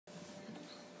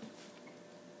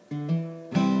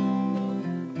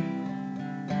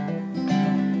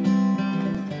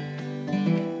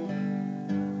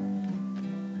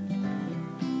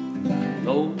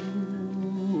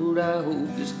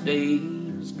day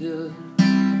is good.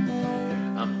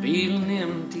 I'm feeling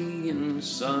empty and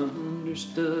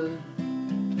misunderstood.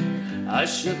 I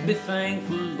should be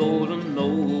thankful, Lord, I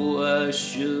know I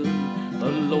should.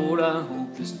 But Lord, I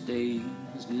hope this day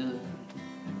is good.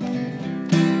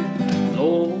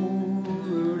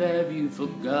 Lord, have you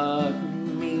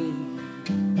forgotten me?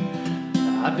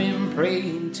 I've been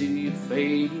praying to you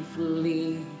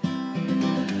faithfully.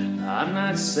 I'm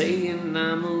not saying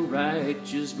I'm a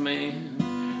righteous man,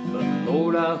 but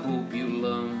Lord, I hope you'll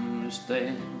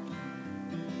understand.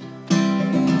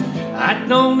 I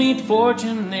don't need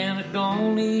fortune and I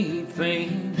don't need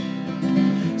fame.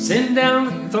 Send down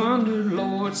the thunder,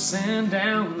 Lord, send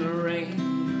down the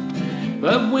rain.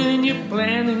 But when you're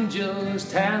planning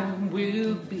just how it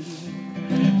will be,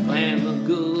 plan a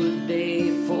good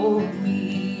day for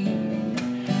me.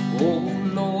 Oh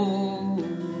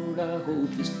Lord, I hope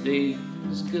this day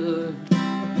is good.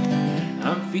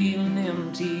 I'm feeling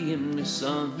empty and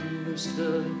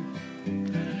misunderstood.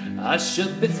 I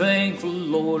should be thankful,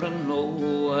 Lord, I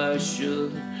know I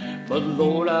should. But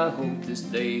Lord, I hope this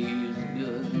day is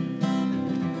good.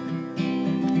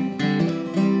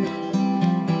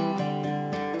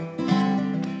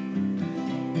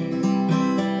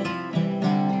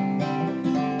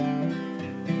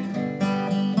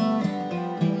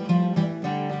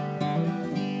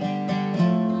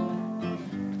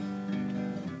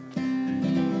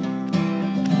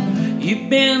 You've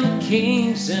been the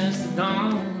king since the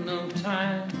dawn of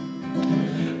time.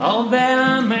 All that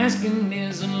I'm asking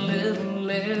is a little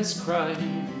less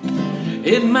crying.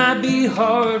 It might be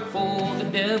hard for the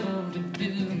devil to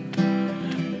do,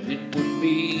 but it would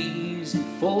be easy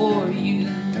for you.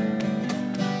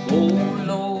 Oh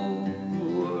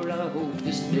Lord, I hope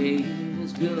this day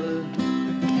is good.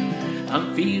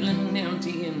 I'm feeling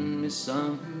empty and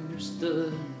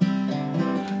misunderstood.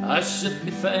 I should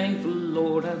be thankful,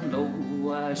 Lord, I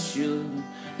know I should.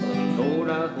 But Lord,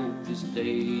 I hope this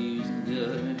day is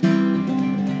good.